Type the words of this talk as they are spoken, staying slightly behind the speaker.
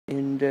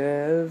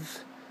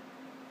dev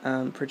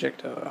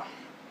projector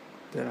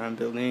that I'm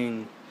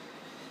building.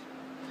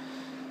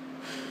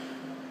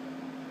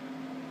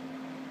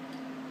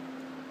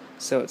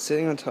 So it's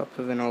sitting on top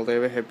of an old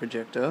overhead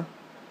projector,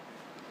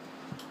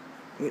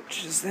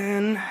 which is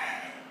then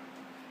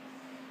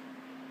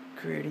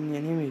creating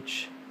an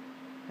image,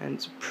 and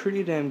it's a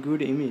pretty damn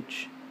good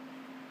image.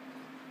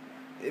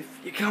 If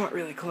you come up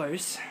really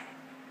close,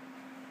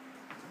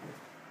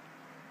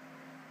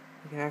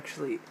 you can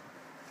actually, you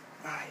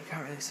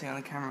can't really see on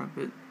the camera,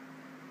 but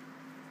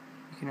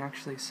you can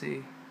actually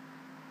see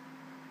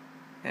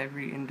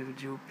every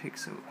individual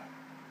pixel.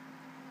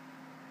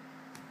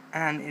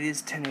 And it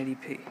is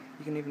 1080p.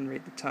 You can even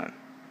read the time.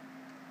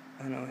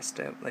 I know I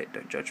stay up late,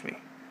 don't judge me.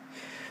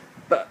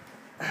 But,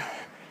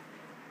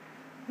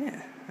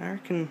 yeah, I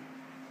reckon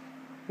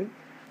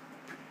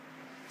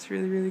it's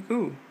really, really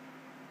cool.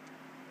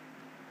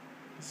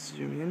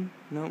 Zoom in.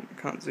 No,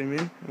 can't zoom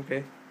in.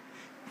 Okay.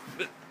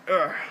 But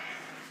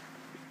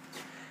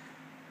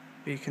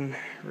you can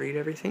read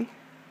everything.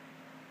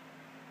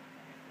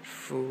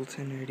 Full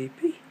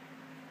 1080p.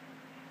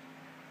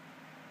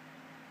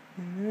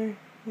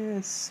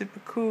 Yeah, super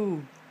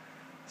cool.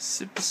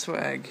 Super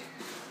swag.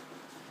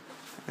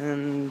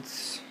 And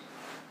it's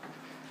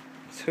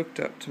hooked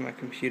up to my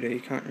computer.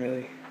 You can't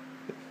really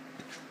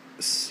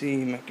see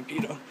my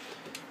computer.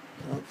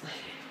 Oh.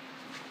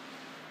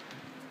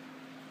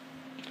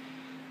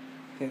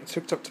 Yeah, it's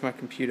hooked up to my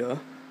computer.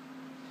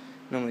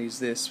 Normally use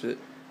this, but it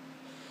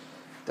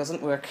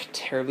doesn't work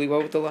terribly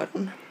well with the light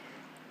on.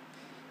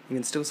 You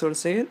can still sort of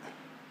see it.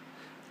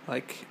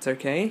 Like, it's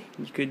okay.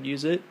 You could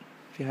use it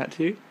if you had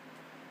to.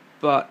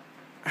 But,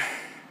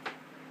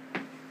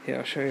 yeah,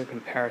 I'll show you a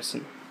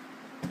comparison.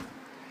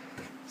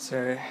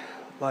 So,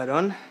 light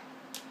on,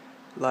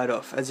 light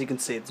off. As you can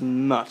see, it's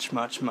much,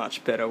 much,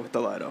 much better with the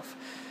light off.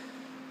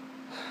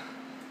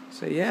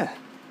 So yeah,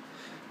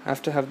 I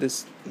have to have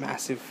this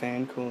massive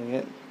fan cooling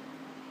it.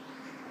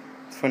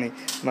 It's funny,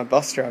 my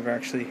bus driver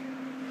actually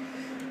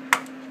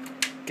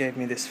gave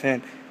me this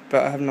fan,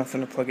 but I have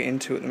nothing to plug it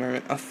into at the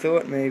moment. I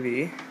thought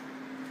maybe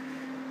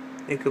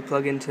it could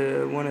plug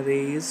into one of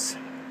these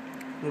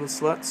little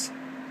slots.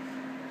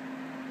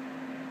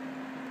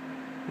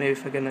 Maybe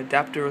if I get an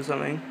adapter or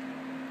something.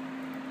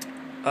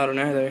 I don't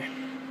know though.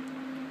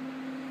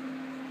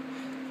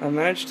 I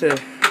managed to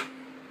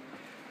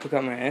hook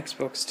up my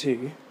Xbox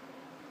too.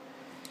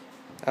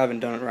 I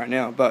haven't done it right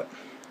now, but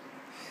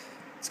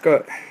it's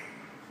got,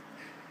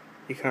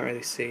 you can't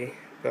really see,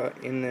 but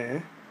in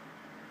there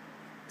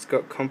it's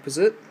got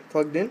composite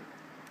plugged in.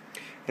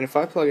 And if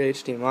I plug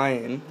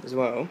HDMI in as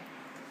well,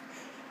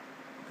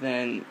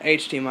 then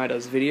HDMI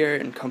does video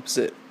and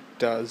composite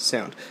does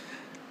sound.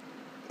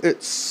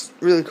 It's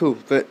really cool,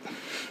 but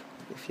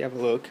if you have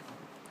a look,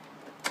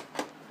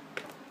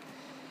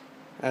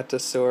 I had to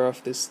saw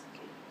off this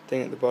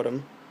thing at the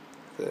bottom.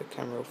 The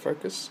camera will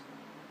focus.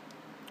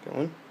 Go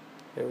on.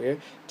 There we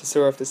go. To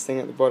saw off this thing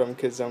at the bottom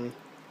because it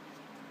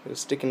was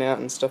sticking out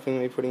and stopping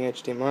me putting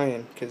HDMI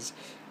in, because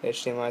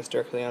HDMI is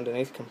directly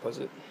underneath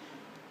composite.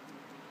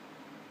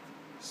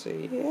 So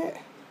yeah,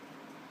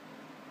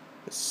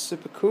 it's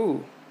super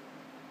cool.